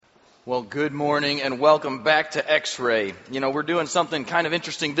Well, good morning and welcome back to X-Ray. We're doing something kind of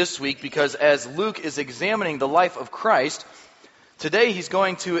interesting this week because as Luke is examining the life of Christ, today he's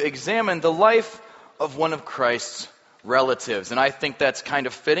going to examine the life of one of Christ's relatives. And I think that's kind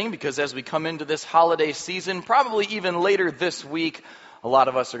of fitting because as we come into this holiday season, probably even later this week, a lot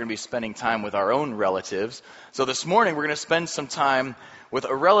of us are going to be spending time with our own relatives. So this morning we're going to spend some time with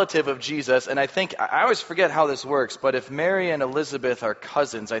a relative of Jesus, and I always forget how this works, but if Mary and Elizabeth are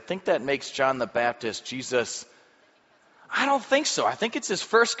cousins, I think that makes John the Baptist Jesus. I don't think so. I think it's his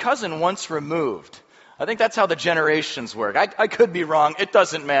first cousin once removed. I think that's how the generations work. I could be wrong. It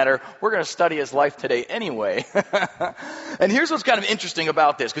doesn't matter. We're going to study his life today anyway. And here's what's kind of interesting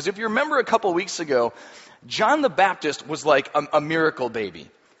about this, because if you remember a couple weeks ago, John the Baptist was like a miracle baby.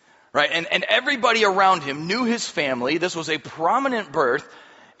 Right, and everybody around him knew his family. This was a prominent birth,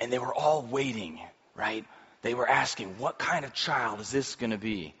 and they were all waiting, right? They were asking, what kind of child is this going to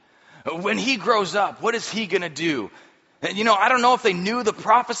be? When he grows up, what is he going to do? And, I don't know if they knew the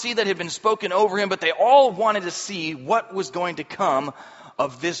prophecy that had been spoken over him, but they all wanted to see what was going to come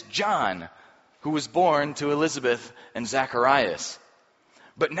of this John, who was born to Elizabeth and Zacharias.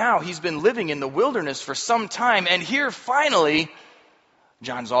 But now he's been living in the wilderness for some time, and here finally,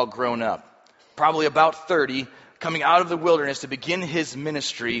 John's all grown up, probably about 30, coming out of the wilderness to begin his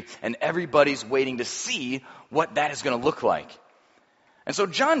ministry, and everybody's waiting to see what that is going to look like. And so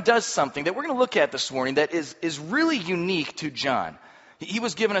John does something that we're going to look at this morning that is really unique to John. He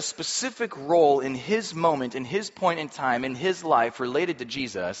was given a specific role in his moment, in his point in time, in his life related to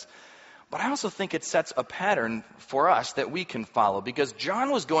Jesus, but I also think it sets a pattern for us that we can follow, because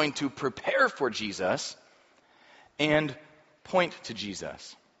John was going to prepare for Jesus and point to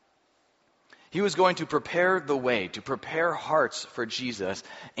Jesus. He was going to prepare the way, to prepare hearts for Jesus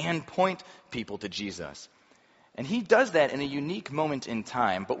and point people to Jesus. And he does that in a unique moment in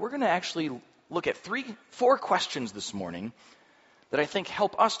time, but we're going to actually look at 4 questions this morning that I think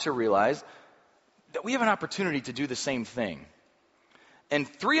help us to realize that we have an opportunity to do the same thing. And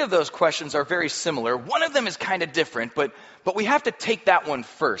 3 of those questions are very similar. One of them is kind of different, but we have to take that one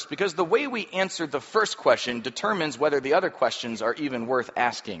first, because the way we answer the first question determines whether the other questions are even worth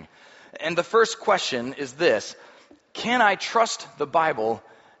asking. And the first question is this: can I trust the Bible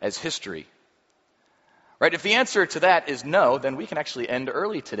as history? Right? If the answer to that is no, then we can actually end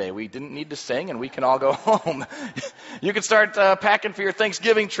early today. We didn't need to sing, and we can all go home. You can start packing for your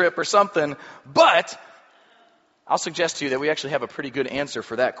Thanksgiving trip or something, but I'll suggest to you that we actually have a pretty good answer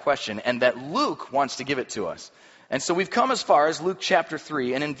for that question, and that Luke wants to give it to us. And so we've come as far as Luke chapter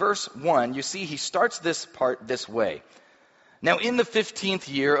 3, and in verse 1, you see he starts this part this way. Now in the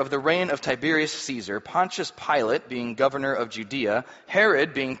 15th year of the reign of Tiberius Caesar, Pontius Pilate being governor of Judea,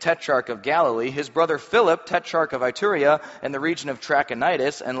 Herod being tetrarch of Galilee, his brother Philip tetrarch of Iturea and the region of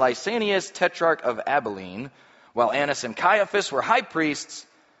Trachonitis, and Lysanias tetrarch of Abilene, while Annas and Caiaphas were high priests,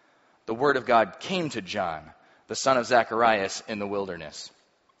 the word of God came to John, the son of Zacharias, in the wilderness.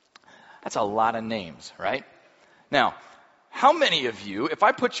 That's a lot of names, right? Now, how many of you, if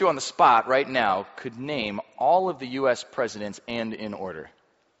I put you on the spot right now, could name all of the U.S. presidents and in order?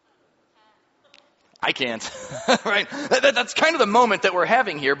 I can't, right? That's kind of the moment that we're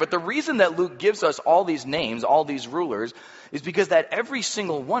having here, but the reason that Luke gives us all these names, all these rulers, is because that every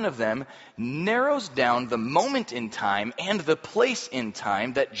single one of them narrows down the moment in time and the place in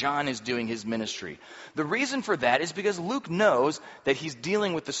time that John is doing his ministry. The reason for that is because Luke knows that he's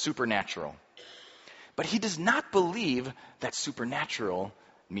dealing with the supernatural. But he does not believe that supernatural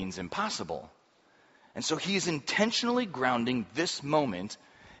means impossible. And so he is intentionally grounding this moment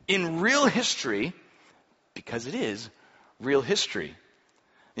in real history, because it is real history.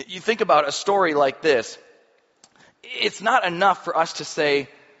 You think about a story like this, it's not enough for us to say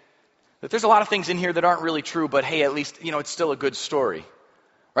that there's a lot of things in here that aren't really true, but hey, at least, it's still a good story.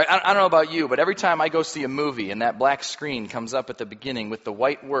 Right? I don't know about you, but every time I go see a movie and that black screen comes up at the beginning with the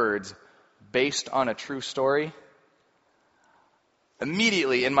white words, based on a true story,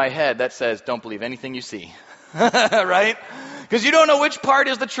 immediately in my head that says, don't believe anything you see. Right? Because you don't know which part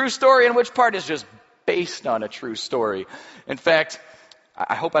is the true story and which part is just based on a true story. In fact,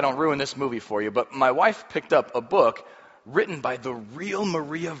 I hope I don't ruin this movie for you, but my wife picked up a book written by the real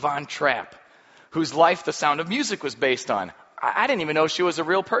Maria von Trapp, whose life The Sound of Music was based on. I didn't even know she was a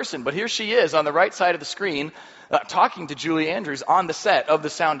real person, but here she is on the right side of the screen talking to Julie Andrews on the set of The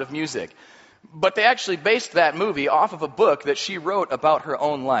Sound of Music. But they actually based that movie off of a book that she wrote about her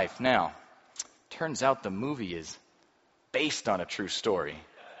own life. Now, turns out the movie is based on a true story.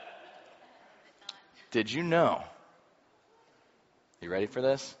 Did you know? You ready for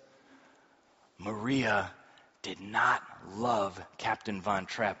this? Maria did not love Captain Von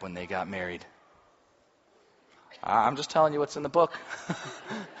Trapp when they got married. I'm just telling you what's in the book.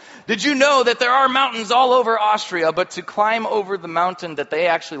 Did you know that there are mountains all over Austria, but to climb over the mountain that they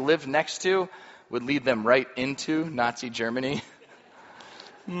actually lived next to would lead them right into Nazi Germany?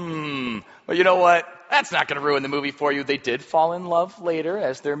 Well, you know what? That's not going to ruin the movie for you. They did fall in love later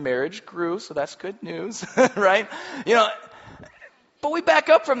as their marriage grew, so that's good news, right? But we back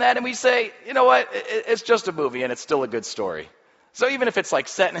up from that and we say, you know what? It's just a movie and it's still a good story. So even if it's like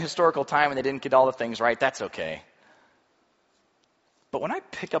set in a historical time and they didn't get all the things right, that's okay. But when I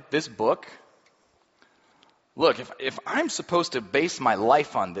pick up this book, look, if I'm supposed to base my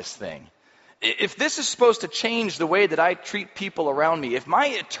life on this thing, if this is supposed to change the way that I treat people around me, if my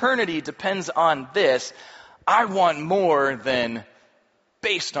eternity depends on this, I want more than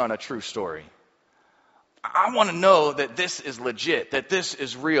based on a true story. I want to know that this is legit, that this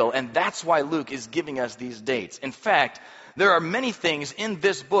is real, and that's why Luke is giving us these dates. In fact, there are many things in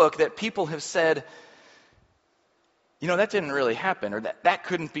this book that people have said, that didn't really happen, or that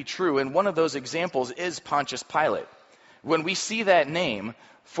couldn't be true. And one of those examples is Pontius Pilate. When we see that name,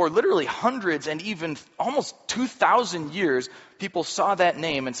 for literally hundreds and even almost 2,000 years, people saw that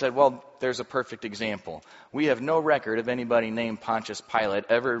name and said, well, there's a perfect example. We have no record of anybody named Pontius Pilate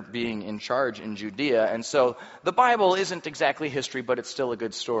ever being in charge in Judea, and so the Bible isn't exactly history, but it's still a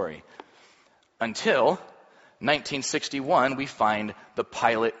good story. Until 1961, we find the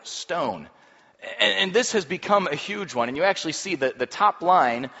Pilate stone. And this has become a huge one, and you actually see that the top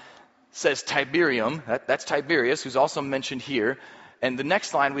line says Tiberium, that's Tiberius, who's also mentioned here. And the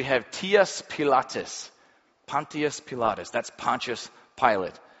next line we have Tius Pilatus, Pontius Pilatus, that's Pontius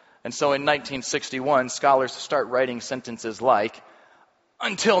Pilate. And so in 1961, scholars start writing sentences like,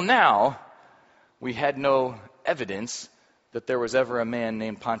 until now, we had no evidence that there was ever a man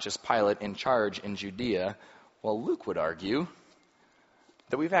named Pontius Pilate in charge in Judea. Well, Luke would argue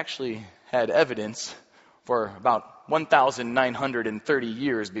that we've actually had evidence for about 1,930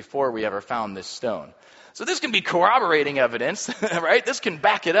 years before we ever found this stone. So this can be corroborating evidence, right? This can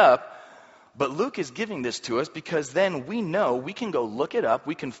back it up. But Luke is giving this to us because then we know we can go look it up,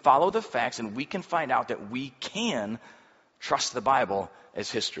 we can follow the facts, and we can find out that we can trust the Bible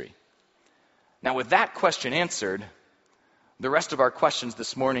as history. Now, with that question answered, the rest of our questions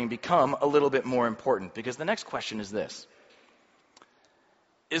this morning become a little bit more important, because the next question is this: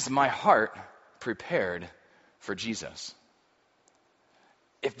 is my heart prepared for Jesus?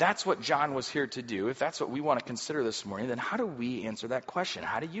 If that's what John was here to do, if that's what we want to consider this morning, then how do we answer that question?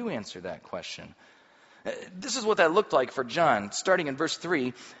 How do you answer that question? This is what that looked like for John. Starting in verse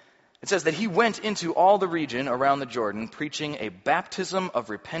 3, it says that he went into all the region around the Jordan, preaching a baptism of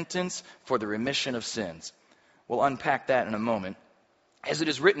repentance for the remission of sins. We'll unpack that in a moment. As it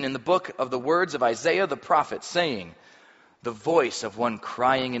is written in the book of the words of Isaiah the prophet, saying, the voice of one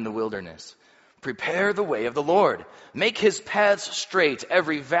crying in the wilderness, prepare the way of the Lord. Make his paths straight.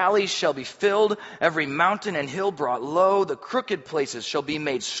 Every valley shall be filled, every mountain and hill brought low. The crooked places shall be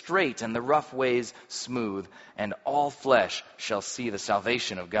made straight, and the rough ways smooth. And all flesh shall see the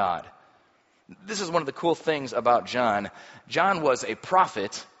salvation of God. This is one of the cool things about John. John was a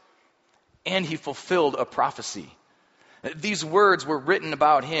prophet, and he fulfilled a prophecy. These words were written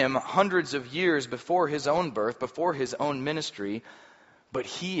about him hundreds of years before his own birth, before his own ministry. But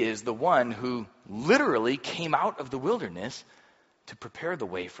he is the one who literally came out of the wilderness to prepare the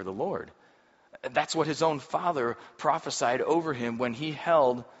way for the Lord. That's what his own father prophesied over him when he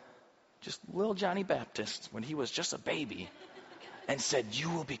held just little Johnny Baptist, when he was just a baby, and said, you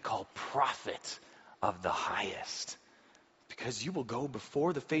will be called prophet of the highest, because you will go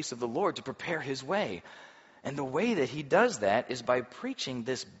before the face of the Lord to prepare his way. And the way that he does that is by preaching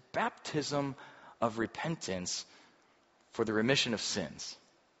this baptism of repentance for the remission of sins.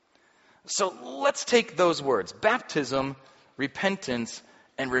 So let's take those words, baptism, repentance,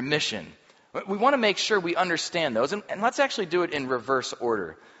 and remission. We want to make sure we understand those, and let's actually do it in reverse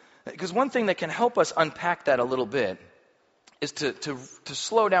order. Because one thing that can help us unpack that a little bit is to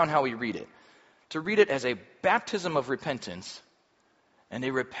slow down how we read it. To read it as a baptism of repentance and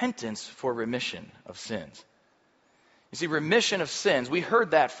a repentance for remission of sins. You see, remission of sins, we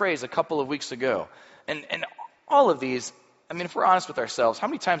heard that phrase a couple of weeks ago. And all of these, I mean, if we're honest with ourselves, how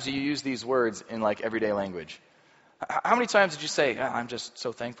many times do you use these words in like everyday language? How many times did you say, I'm just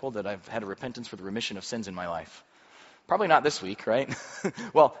so thankful that I've had a repentance for the remission of sins in my life? Probably not this week, right?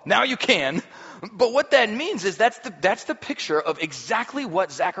 Well, now you can. But what that means is that's the picture of exactly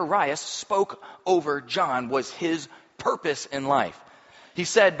what Zacharias spoke over John was his purpose in life. He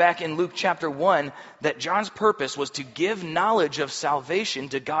said back in Luke chapter 1 that John's purpose was to give knowledge of salvation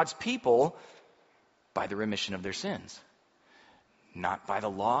to God's people By the remission of their sins. Not by the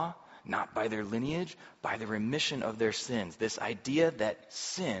law, not by their lineage, by the remission of their sins. This idea that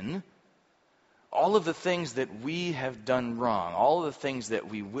sin, all of the things that we have done wrong, all of the things that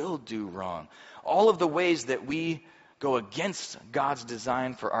we will do wrong, all of the ways that we go against God's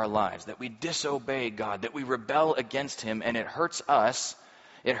design for our lives, that we disobey God, that we rebel against Him, and it hurts us,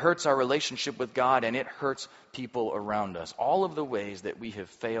 it hurts our relationship with God, and it hurts people around us. All of the ways that we have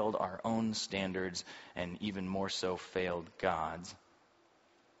failed our own standards, and even more so failed God's,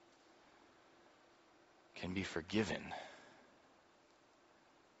 can be forgiven,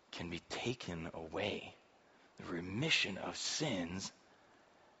 can be taken away. The remission of sins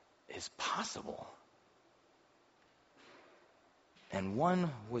is possible. And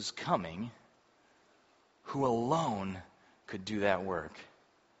one was coming who alone could do that work.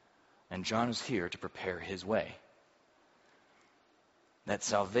 And John is here to prepare his way. That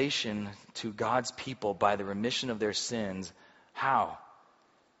salvation to God's people by the remission of their sins, how?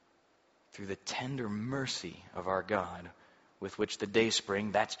 Through the tender mercy of our God, with which the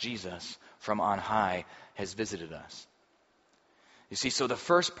dayspring, that's Jesus, from on high, has visited us. You see, so the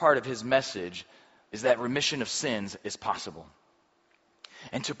first part of his message is that remission of sins is possible.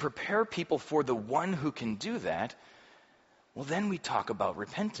 And to prepare people for the one who can do that, well, then we talk about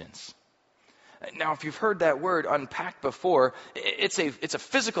repentance. Now, if you've heard that word unpacked before, it's a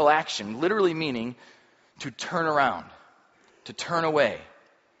physical action, literally meaning to turn around, to turn away.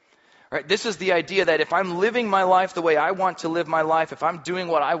 Right? This is the idea that if I'm living my life the way I want to live my life, if I'm doing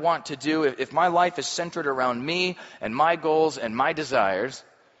what I want to do, if my life is centered around me and my goals and my desires,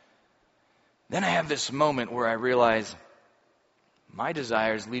 then I have this moment where I realize my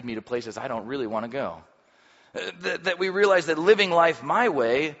desires lead me to places I don't really want to go. That we realize that living life my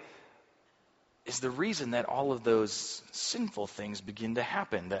way is the reason that all of those sinful things begin to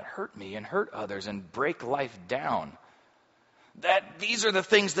happen that hurt me and hurt others and break life down. That these are the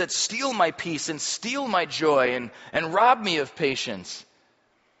things that steal my peace and steal my joy and rob me of patience.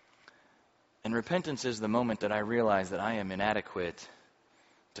 And repentance is the moment that I realize that I am inadequate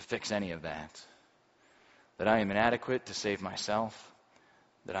to fix any of that. That I am inadequate to save myself.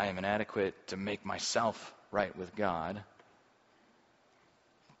 That I am inadequate to make myself right with God.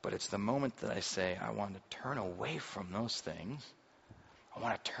 But it's the moment that I say, I want to turn away from those things. I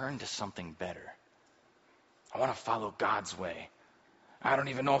want to turn to something better. I want to follow God's way. I don't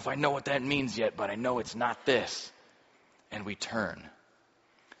even know if I know what that means yet, but I know it's not this. And we turn.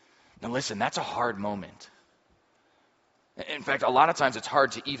 Now listen, that's a hard moment. In fact, a lot of times it's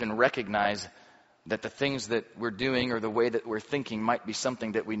hard to even recognize that the things that we're doing or the way that we're thinking might be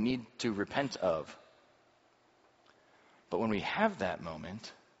something that we need to repent of. But when we have that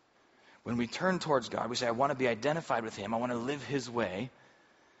moment, when we turn towards God, we say, I want to be identified with Him, I want to live His way.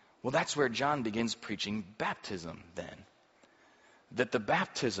 Well, that's where John begins preaching baptism then. That the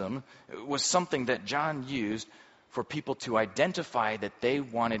baptism was something that John used for people to identify that they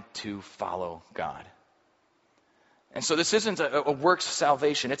wanted to follow God. And so this isn't a works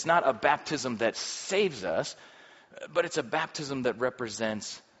salvation. It's not a baptism that saves us, but it's a baptism that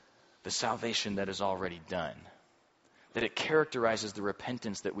represents the salvation that is already done. That it characterizes the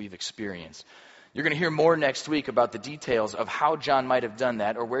repentance that we've experienced. You're going to hear more next week about the details of how John might have done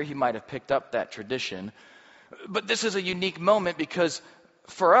that or where he might have picked up that tradition. But this is a unique moment because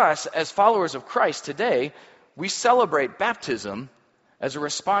for us, as followers of Christ today, we celebrate baptism as a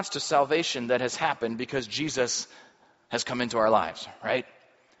response to salvation that has happened because Jesus has come into our lives, right?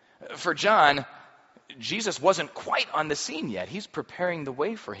 For John, Jesus wasn't quite on the scene yet. He's preparing the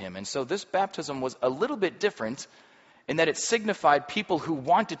way for him. And so this baptism was a little bit different in that it signified people who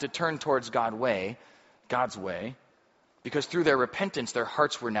wanted to turn towards God's way, because through their repentance, their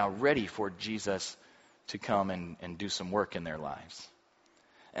hearts were now ready for Jesus to come and do some work in their lives.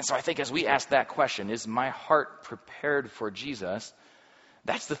 And so I think as we ask that question, is my heart prepared for Jesus?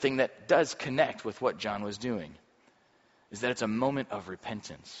 That's the thing that does connect with what John was doing, is that it's a moment of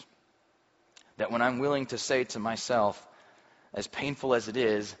repentance. That when I'm willing to say to myself, as painful as it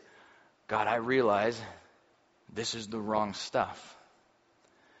is, God, I realize this is the wrong stuff.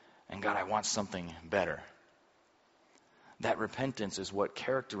 And God, I want something better. That repentance is what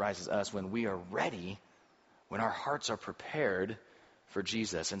characterizes us when we are ready, when our hearts are prepared for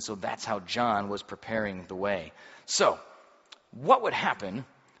Jesus. And so that's how John was preparing the way. So, what would happen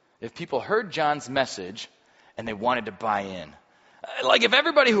if people heard John's message and they wanted to buy in? Like if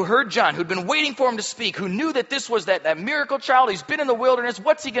everybody who heard John, who'd been waiting for him to speak, who knew that this was that miracle child, he's been in the wilderness,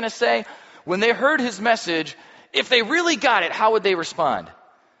 what's he going to say? When they heard his message, if they really got it, how would they respond?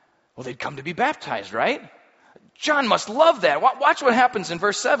 Well, they'd come to be baptized, right? John must love that. Watch what happens in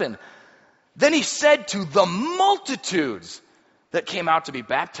verse 7. Then he said to the multitudes that came out to be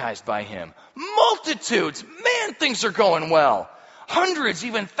baptized by him. Multitudes! Man, things are going well. Hundreds,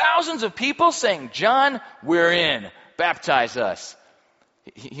 even thousands of people saying, John, we're in. Baptize us.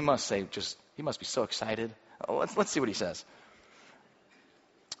 He must be so excited. Oh, let's see what he says.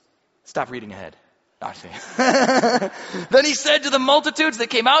 Stop reading ahead. Then he said to the multitudes that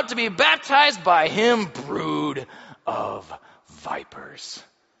came out to be baptized by him, brood of vipers.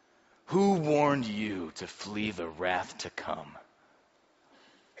 Who warned you to flee the wrath to come?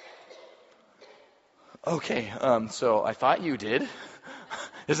 Okay, so I thought you did.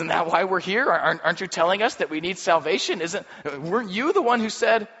 Isn't that why we're here? Aren't you telling us that we need salvation? Weren't you the one who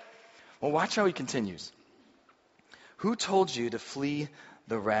said? Well, watch how he continues. Who told you to flee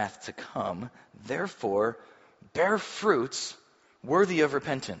the wrath to come? Therefore, bear fruits worthy of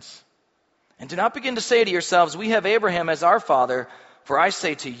repentance. And do not begin to say to yourselves, we have Abraham as our father. For I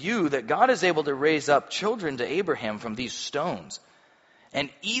say to you that God is able to raise up children to Abraham from these stones.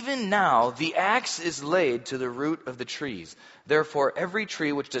 And even now the axe is laid to the root of the trees. Therefore every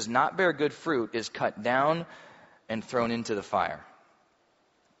tree which does not bear good fruit is cut down and thrown into the fire.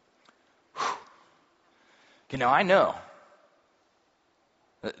 Okay, now I know.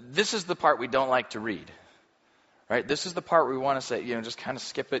 This is the part we don't like to read. Right? This is the part where we want to say, just kind of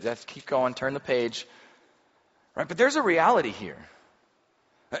skip it. Let's keep going, turn the page. Right? But there's a reality here.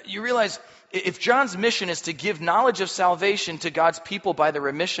 You realize if John's mission is to give knowledge of salvation to God's people by the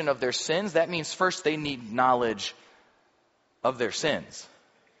remission of their sins, that means first they need knowledge of their sins.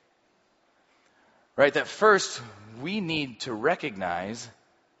 Right? That first we need to recognize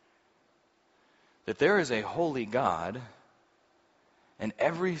that there is a holy God and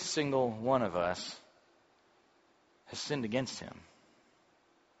every single one of us has sinned against him.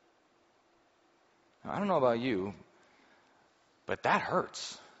 Now, I don't know about you, but that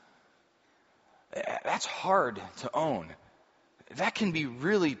hurts. That's hard to own. That can be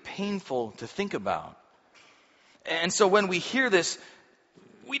really painful to think about. And so when we hear this,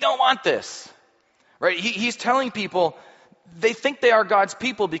 we don't want this. Right? He's telling people they think they are God's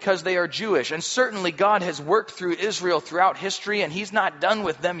people because they are Jewish. And certainly God has worked through Israel throughout history, and he's not done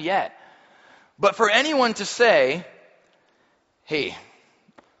with them yet. But for anyone to say, hey,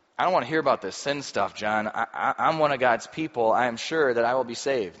 I don't want to hear about this sin stuff, John. I'm one of God's people. I am sure that I will be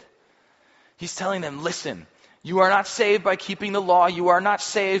saved. He's telling them, listen, you are not saved by keeping the law. You are not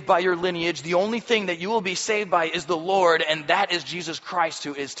saved by your lineage. The only thing that you will be saved by is the Lord, and that is Jesus Christ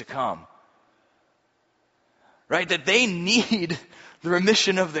who is to come. Right? That they need the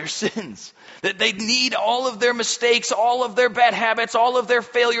remission of their sins. That they need all of their mistakes, all of their bad habits, all of their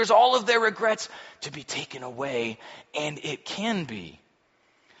failures, all of their regrets to be taken away, and it can be.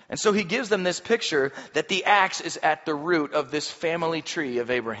 And so he gives them this picture that the axe is at the root of this family tree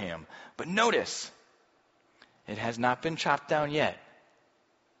of Abraham. But notice, it has not been chopped down yet.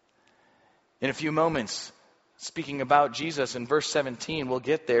 In a few moments, speaking about Jesus in verse 17, we'll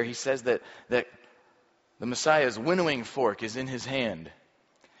get there. He says that the Messiah's winnowing fork is in his hand.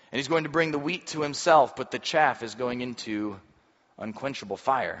 And he's going to bring the wheat to himself, but the chaff is going into unquenchable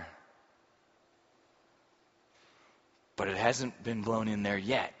fire. But it hasn't been blown in there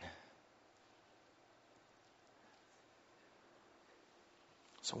yet.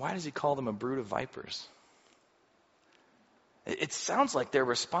 So why does he call them a brood of vipers? It sounds like they're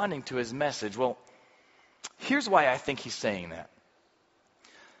responding to his message. Well, here's why I think he's saying that.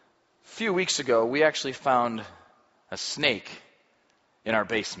 A few weeks ago, we actually found a snake in our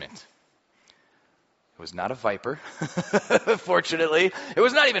basement. It was not a viper, fortunately. It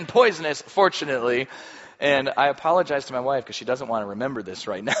was not even poisonous, fortunately. And I apologize to my wife because she doesn't want to remember this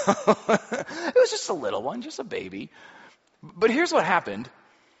right now. It was just a little one, just a baby. But here's what happened.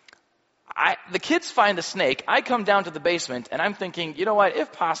 The kids find the snake. I come down to the basement, and I'm thinking, you know what?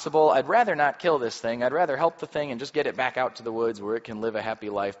 If possible, I'd rather not kill this thing. I'd rather help the thing and just get it back out to the woods where it can live a happy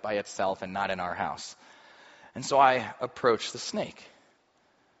life by itself and not in our house. And so I approach the snake.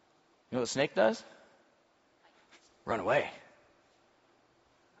 You know what the snake does? Run away.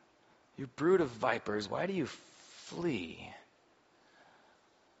 You brood of vipers, why do you flee?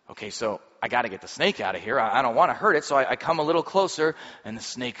 Okay, so I got to get the snake out of here. I don't want to hurt it, so I come a little closer, and the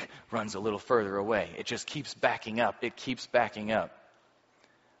snake runs a little further away. It just keeps backing up. It keeps backing up.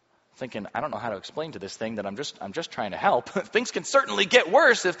 Thinking, I don't know how to explain to this thing that I'm just trying to help. Things can certainly get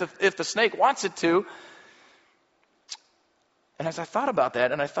worse if the snake wants it to. And as I thought about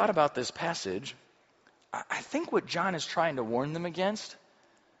that, and I thought about this passage, I think what John is trying to warn them against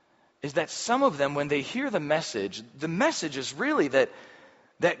is that some of them, when they hear the message is really that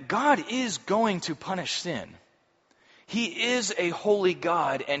God is going to punish sin. He is a holy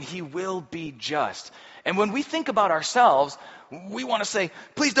God, and he will be just. And when we think about ourselves, we want to say,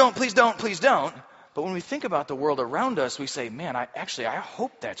 please don't, please don't, please don't. But when we think about the world around us, we say, man, I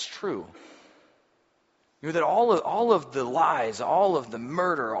hope that's true. That all of the lies, all of the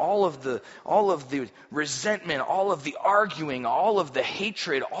murder, all of the resentment, all of the arguing, all of the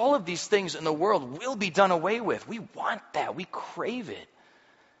hatred, all of these things in the world will be done away with. We want that. We crave it.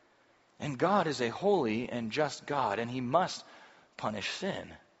 And God is a holy and just God, and he must punish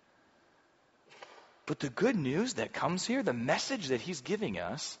sin. But the good news that comes here, the message that he's giving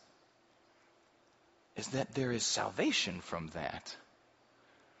us, is that there is salvation from that.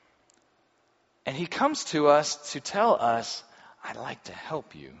 And he comes to us to tell us, I'd like to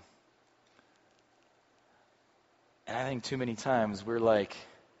help you. And I think too many times we're like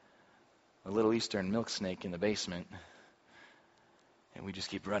a little Eastern milk snake in the basement, and we just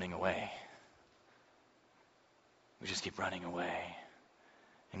keep running away. We just keep running away.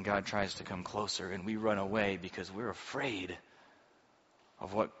 And God tries to come closer, and we run away because we're afraid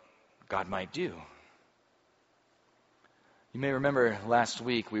of what God might do. You may remember last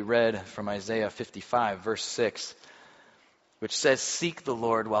week we read from Isaiah 55, verse 6, which says, "Seek the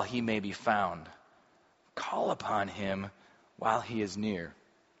Lord while he may be found. Call upon him while he is near."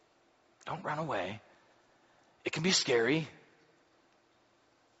 Don't run away. It can be scary.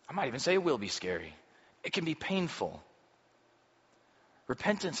 I might even say it will be scary. It can be painful.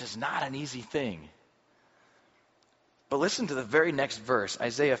 Repentance is not an easy thing. But listen to the very next verse,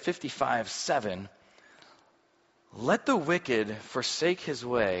 Isaiah 55, 7. "Let the wicked forsake his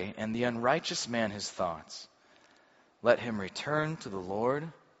way, and the unrighteous man his thoughts. Let him return to the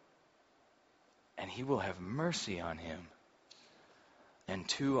Lord, and he will have mercy on him, and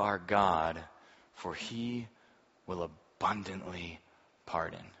to our God, for he will abundantly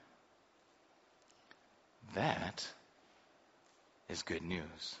pardon." That is good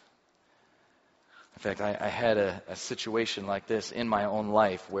news. In fact, I had a situation like this in my own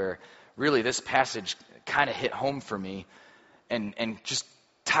life where really this passage kind of hit home for me and just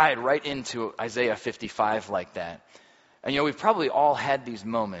tied right into Isaiah 55 like that. And we've probably all had these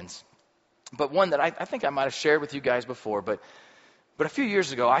moments, but one that I think I might have shared with you guys before, but a few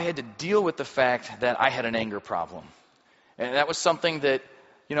years ago I had to deal with the fact that I had an anger problem. And that was something that,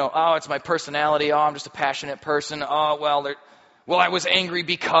 it's my personality, I'm just a passionate person, I was angry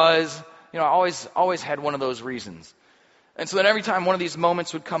because, I always had one of those reasons. And so then every time one of these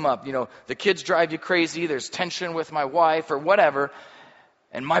moments would come up, the kids drive you crazy, there's tension with my wife or whatever,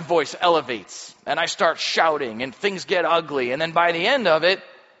 and my voice elevates, and I start shouting, and things get ugly, and then by the end of it,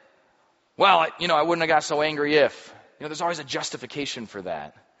 I wouldn't have got so angry if. There's always a justification for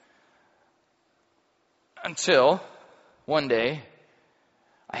that. Until one day,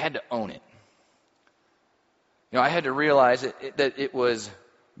 I had to own it. I had to realize that it was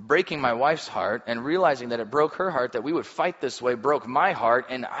breaking my wife's heart, and realizing that it broke her heart, that we would fight this way, broke my heart,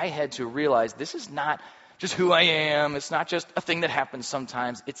 and I had to realize this is not just who I am. It's not just a thing that happens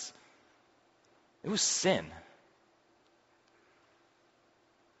sometimes. It was sin.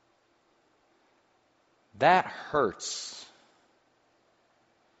 That hurts.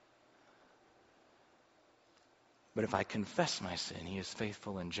 But if I confess my sin, he is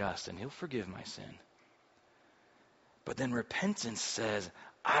faithful and just, and he'll forgive my sin. But then repentance says,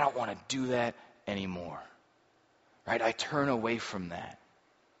 I don't want to do that anymore. Right? I turn away from that.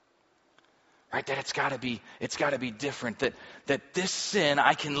 Right? That it's got to be different. That this sin,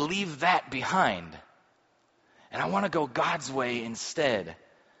 I can leave that behind. And I want to go God's way instead.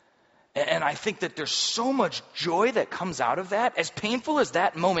 And I think that there's so much joy that comes out of that. As painful as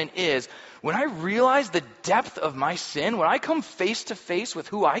that moment is, when I realize the depth of my sin, when I come face to face with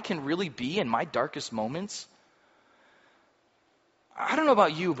who I can really be in my darkest moments, I don't know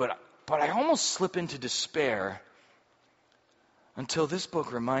about you, but I almost slip into despair until this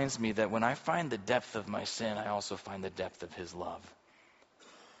book reminds me that when I find the depth of my sin, I also find the depth of his love.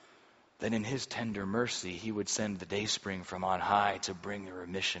 That in his tender mercy, he would send the dayspring from on high to bring the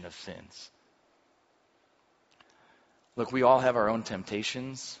remission of sins. Look, we all have our own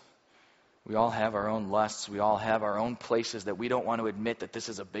temptations. We all have our own lusts. We all have our own places that we don't want to admit that this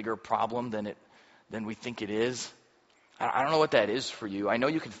is a bigger problem than we think it is. I don't know what that is for you. I know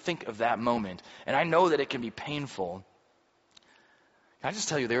you can think of that moment, and I know that it can be painful. Can I just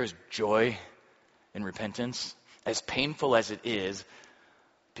tell you, there is joy in repentance, as painful as it is,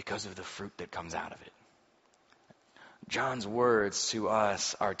 because of the fruit that comes out of it. John's words to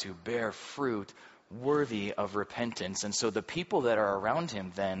us are to bear fruit worthy of repentance. And so the people that are around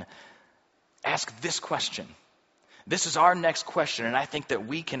him then ask this question. This is our next question, and I think that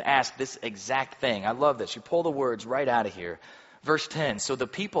we can ask this exact thing. I love this. You pull the words right out of here. Verse 10, so the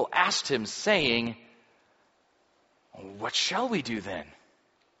people asked him, saying, what shall we do then?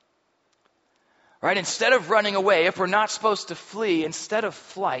 Right? Instead of running away, if we're not supposed to flee, instead of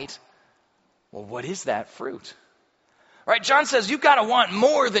flight, well, what is that fruit? Right? John says you've got to want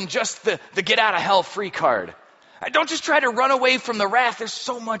more than just the get out of hell free card. Right? Don't just try to run away from the wrath. There's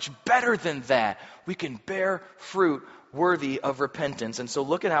so much better than that. We can bear fruit worthy of repentance. And so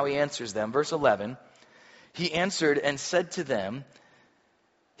look at how he answers them. Verse 11, he answered and said to them,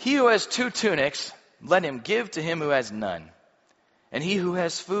 he who has 2 tunics, let him give to him who has none. And he who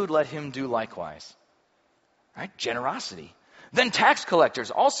has food, let him do likewise. Right? Generosity. Then tax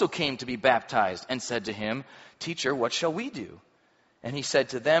collectors also came to be baptized and said to him, Teacher, what shall we do? And he said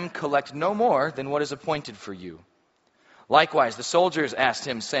to them, collect no more than what is appointed for you. Likewise, the soldiers asked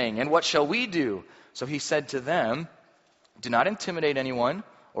him, saying, and what shall we do? So he said to them, do not intimidate anyone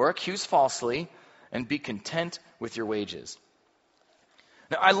or accuse falsely, and be content with your wages.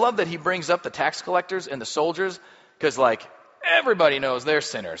 Now, I love that he brings up the tax collectors and the soldiers, because everybody knows they're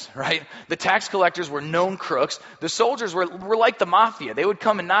sinners, right? The tax collectors were known crooks. The soldiers were like the mafia. They would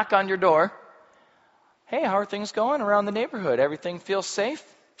come and knock on your door. Hey, how are things going around the neighborhood? Everything feels safe?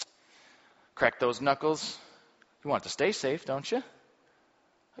 Crack those knuckles. You want to stay safe, don't you?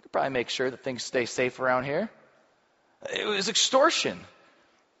 I could probably make sure that things stay safe around here. It was extortion.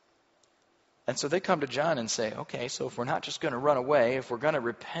 And so they come to John and say, okay, so if we're not just going to run away, if we're going to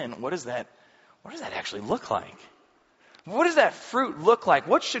repent, what does that actually look like? What does that fruit look like?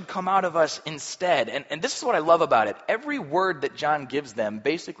 What should come out of us instead? And this is what I love about it. Every word that John gives them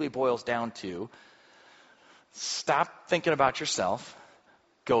basically boils down to, stop thinking about yourself,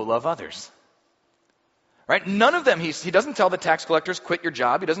 go love others. Right? None of them, he doesn't tell the tax collectors, quit your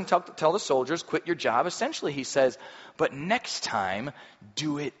job. He doesn't tell the soldiers, quit your job. Essentially, he says, but next time,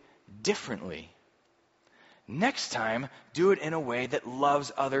 do it differently. Next time, do it in a way that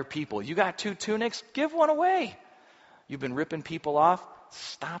loves other people. You got 2 tunics? Give one away. You've been ripping people off?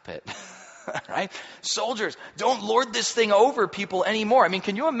 Stop it. Right? Soldiers, don't lord this thing over people anymore. I mean,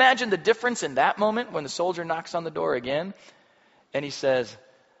 can you imagine the difference in that moment when the soldier knocks on the door again and he says,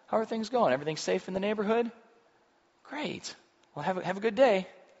 how are things going? Everything safe in the neighborhood? Great. Well, have a good day.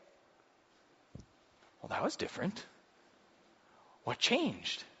 Well, that was different. What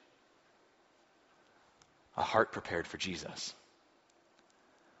changed? A heart prepared for Jesus.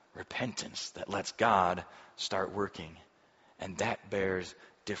 Repentance that lets God start working. And that bears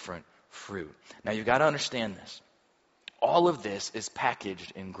different fruit. Now, you've got to understand this. All of this is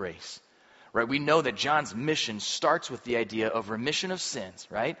packaged in grace. Right? We know that John's mission starts with the idea of remission of sins,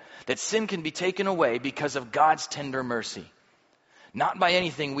 right? That sin can be taken away because of God's tender mercy. Not by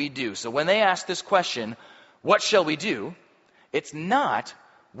anything we do. So when they ask this question, what shall we do? It's not,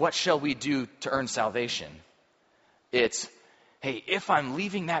 what shall we do to earn salvation? It's, hey, if I'm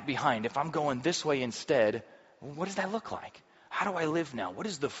leaving that behind, if I'm going this way instead, what does that look like? How do I live now? What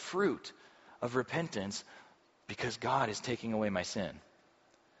is the fruit of repentance because God is taking away my sin?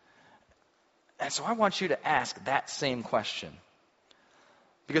 And so I want you to ask that same question.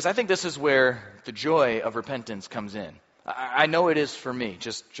 Because I think this is where the joy of repentance comes in. I know it is for me,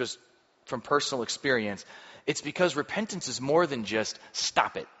 just from personal experience. It's because repentance is more than just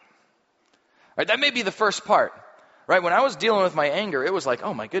stop it. Right? That may be the first part. Right? When I was dealing with my anger, it was like,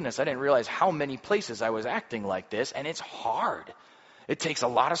 oh my goodness, I didn't realize how many places I was acting like this. And it's hard. It takes a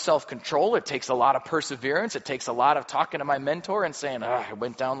lot of self-control. It takes a lot of perseverance. It takes a lot of talking to my mentor and saying, I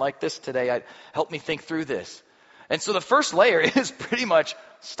went down like this today. Help me think through this. And so the first layer is pretty much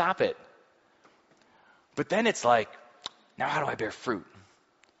stop it. But then it's like, now how do I bear fruit?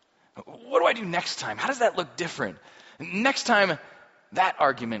 What do I do next time? How does that look different? Next time that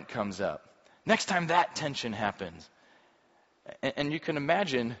argument comes up. Next time that tension happens. And you can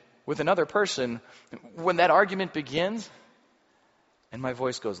imagine with another person, when that argument begins, and my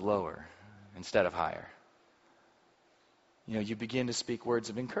voice goes lower instead of higher. You begin to speak words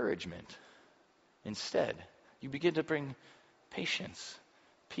of encouragement instead. You begin to bring patience,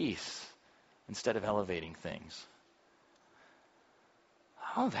 peace, instead of elevating things.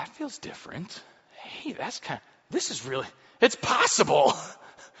 Oh, that feels different. Hey, it's possible.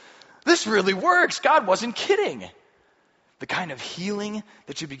 This really works. God wasn't kidding. The kind of healing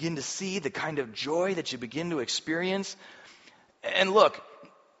that you begin to see, the kind of joy that you begin to experience. And look,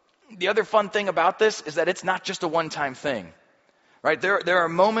 the other fun thing about this is that it's not just a one-time thing. Right? There are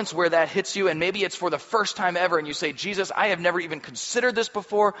moments where that hits you, and maybe it's for the first time ever, and you say, Jesus, I have never even considered this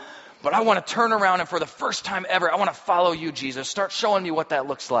before, but I want to turn around, and for the first time ever, I want to follow you, Jesus. Start showing me what that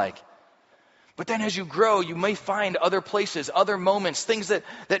looks like. But then as you grow, you may find other places, other moments, things that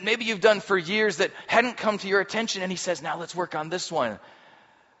maybe you've done for years that hadn't come to your attention. And he says, now let's work on this one.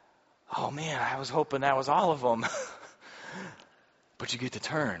 Oh man, I was hoping that was all of them. But you get to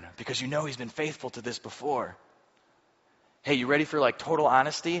turn because you know he's been faithful to this before. Hey, you ready for like total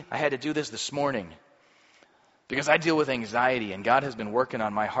honesty? I had to do this morning because I deal with anxiety and God has been working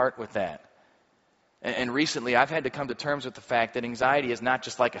on my heart with that. And recently I've had to come to terms with the fact that anxiety is not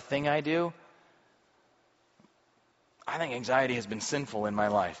just like a thing I do. I think anxiety has been sinful in my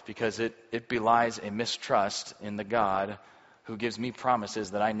life because it belies a mistrust in the God who gives me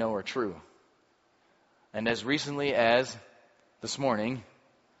promises that I know are true. And as recently as this morning,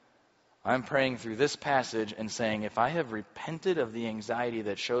 I'm praying through this passage and saying, if I have repented of the anxiety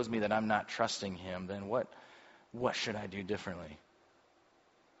that shows me that I'm not trusting him, then what should I do differently?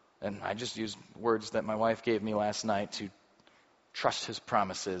 And I just used words that my wife gave me last night to trust his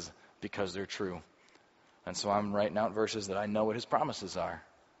promises because they're true. And so I'm writing out verses that I know what his promises are.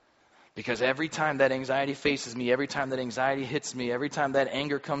 Because every time that anxiety faces me, every time that anxiety hits me, every time that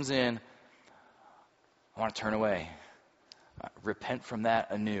anger comes in, I want to turn away. Repent from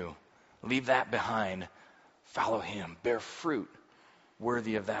that anew. Leave that behind. Follow him. Bear fruit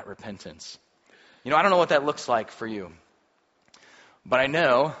worthy of that repentance. You know, I don't know what that looks like for you. But I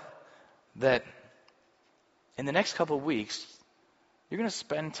know that in the next couple of weeks, you're going to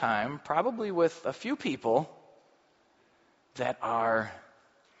spend time probably with a few people that are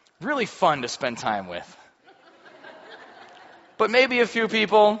really fun to spend time with. But maybe a few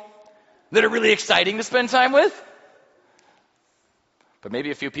people that are really exciting to spend time with. But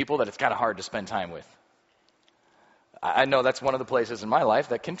maybe a few people that it's kind of hard to spend time with. I know that's one of the places in my life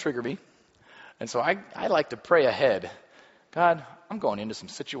that can trigger me. And so I like to pray ahead. God, I'm going into some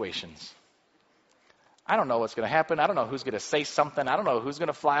situations. I don't know what's going to happen. I don't know who's going to say something. I don't know who's going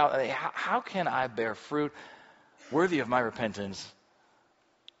to fly out. How can I bear fruit worthy of my repentance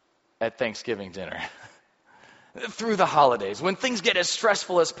at Thanksgiving dinner? Through the holidays, when things get as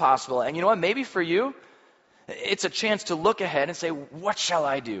stressful as possible. And you know what? Maybe for you, it's a chance to look ahead and say, what shall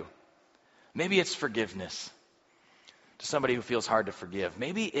I do? Maybe it's forgiveness to somebody who feels hard to forgive.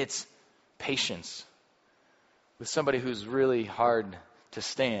 Maybe it's patience with somebody who's really hard to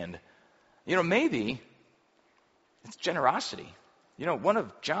stand. You know, maybe it's generosity. You know, one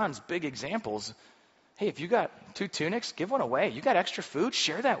of John's big examples, hey, if you got 2 tunics, give one away. You got extra food,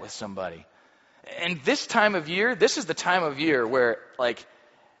 share that with somebody. And this time of year, this is the time of year where, like,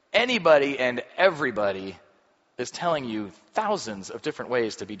 anybody and everybody is telling you thousands of different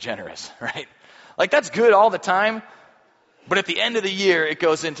ways to be generous, right? Like, that's good all the time, but at the end of the year, it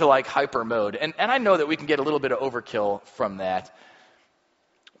goes into, like, hyper mode. And I know that we can get a little bit of overkill from that.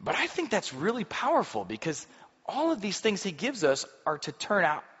 But I think that's really powerful because all of these things he gives us are to turn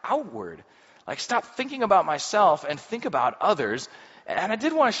outward. Like, stop thinking about myself and think about others. And I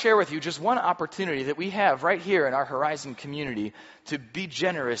did want to share with you just one opportunity that we have right here in our Horizon community to be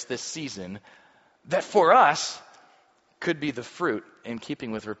generous this season that for us could be the fruit in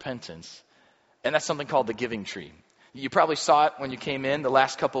keeping with repentance. And that's something called the giving tree. You probably saw it when you came in the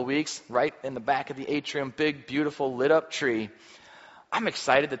last couple of weeks, right in the back of the atrium, big, beautiful, lit up tree. I'm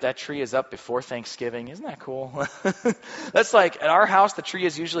excited that tree is up before Thanksgiving. Isn't that cool? That's like, at our house, the tree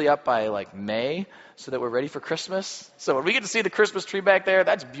is usually up by like May so that we're ready for Christmas. So when we get to see the Christmas tree back there,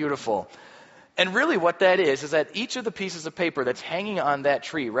 that's beautiful. And really what that is that each of the pieces of paper that's hanging on that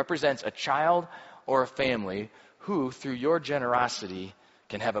tree represents a child or a family who, through your generosity,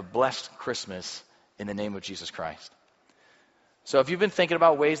 can have a blessed Christmas in the name of Jesus Christ. So if you've been thinking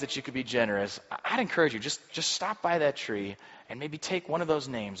about ways that you could be generous, I'd encourage you, just stop by that tree and maybe take one of those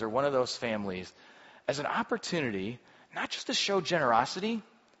names or one of those families as an opportunity, not just to show generosity,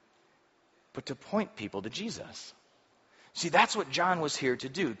 but to point people to Jesus. See, that's what John was here to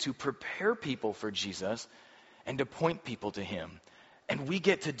do, to prepare people for Jesus and to point people to him. And we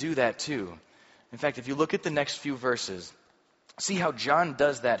get to do that too. In fact, if you look at the next few verses, see how John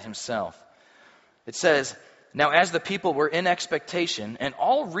does that himself. It says, now as the people were in expectation and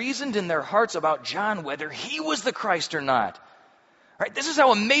all reasoned in their hearts about John whether he was the Christ or not. Right? This is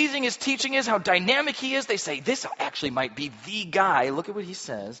how amazing his teaching is, how dynamic he is. They say, this actually might be the guy. Look at what he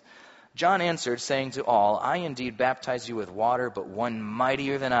says. John answered, saying to all, I indeed baptize you with water, but one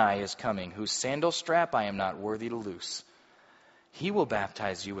mightier than I is coming, whose sandal strap I am not worthy to loose. He will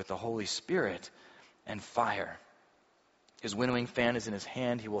baptize you with the Holy Spirit and fire. His winnowing fan is in his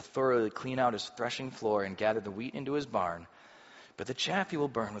hand. He will thoroughly clean out his threshing floor and gather the wheat into his barn, but the chaff he will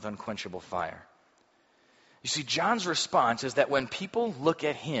burn with unquenchable fire. You see, John's response is that when people look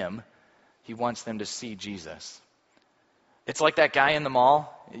at him, he wants them to see Jesus. It's like that guy in the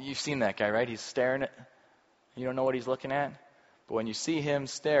mall. You've seen that guy, right? He's staring at, you don't know what he's looking at. But when you see him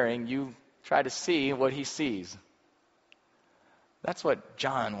staring, you try to see what he sees. That's what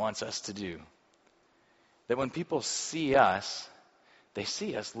John wants us to do. That when people see us, they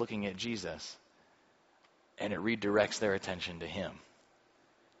see us looking at Jesus. And it redirects their attention to him.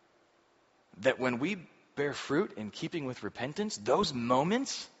 That when we bear fruit in keeping with repentance, those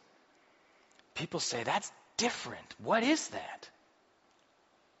moments, people say, that's different. What is that?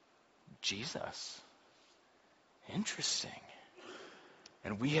 Jesus. Interesting.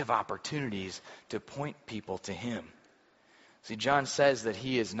 And we have opportunities to point people to him. See, John says that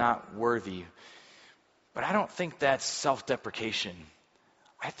he is not worthy, but I don't think that's self-deprecation.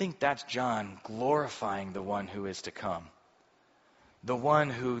 I think that's John glorifying the one who is to come. The one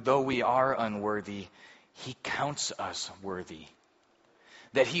who, though we are unworthy, he counts us worthy.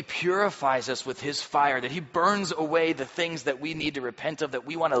 That he purifies us with his fire, that he burns away the things that we need to repent of, that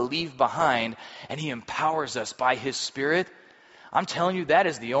we want to leave behind, and he empowers us by his Spirit. I'm telling you, that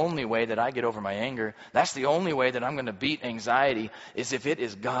is the only way that I get over my anger. That's the only way that I'm going to beat anxiety, is if it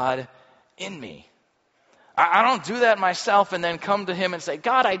is God in me. I don't do that myself and then come to him and say,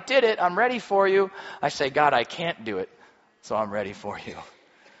 God, I did it. I'm ready for you. I say, God, I can't do it, so I'm ready for you.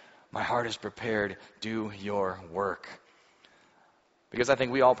 My heart is prepared. Do your work. Because I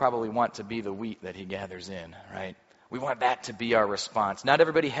think we all probably want to be the wheat that he gathers in, right? We want that to be our response. Not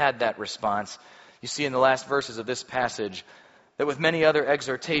everybody had that response. You see in the last verses of this passage that with many other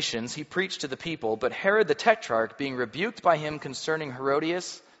exhortations, he preached to the people, but Herod the Tetrarch, being rebuked by him concerning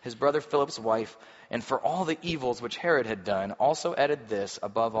Herodias, his brother Philip's wife, and for all the evils which Herod had done, also added this,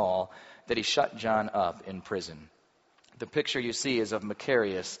 above all, that he shut John up in prison. The picture you see is of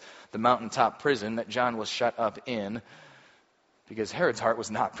Macarius, the mountaintop prison that John was shut up in, because Herod's heart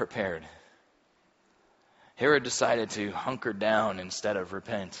was not prepared. Herod decided to hunker down instead of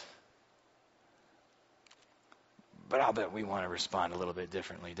repent. But I'll bet we want to respond a little bit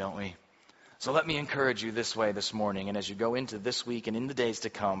differently, don't we? So let me encourage you this way this morning, and as you go into this week and in the days to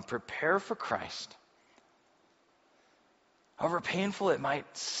come, prepare for Christ. However painful it might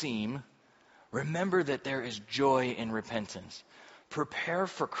seem, remember that there is joy in repentance. Prepare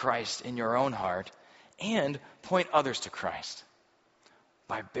for Christ in your own heart and point others to Christ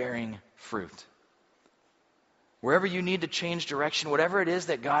by bearing fruit. Wherever you need to change direction, whatever it is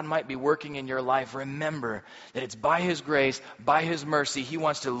that God might be working in your life, remember that it's by his grace, by his mercy, he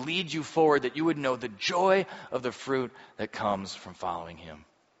wants to lead you forward, that you would know the joy of the fruit that comes from following him.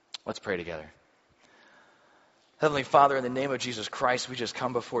 Let's pray together. Heavenly Father, in the name of Jesus Christ, we just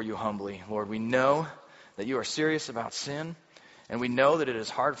come before you humbly. Lord, we know that you are serious about sin, and we know that it is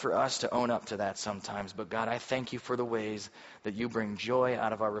hard for us to own up to that sometimes. But God, I thank you for the ways that you bring joy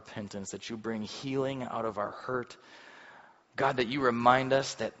out of our repentance, that you bring healing out of our hurt. God, that you remind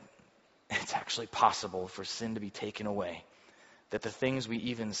us that it's actually possible for sin to be taken away. That the things we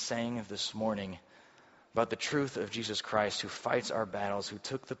even sang this morning about the truth of Jesus Christ, who fights our battles, who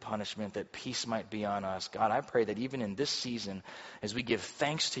took the punishment, that peace might be on us. God, I pray that even in this season, as we give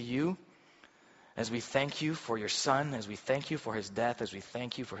thanks to you, as we thank you for your Son, as we thank you for his death, as we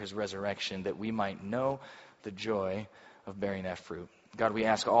thank you for his resurrection, that we might know the joy of bearing that fruit. God, we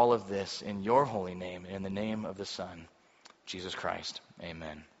ask all of this in your holy name, and in the name of the Son, Jesus Christ.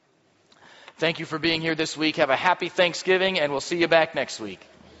 Amen. Thank you for being here this week. Have a happy Thanksgiving, and we'll see you back next week.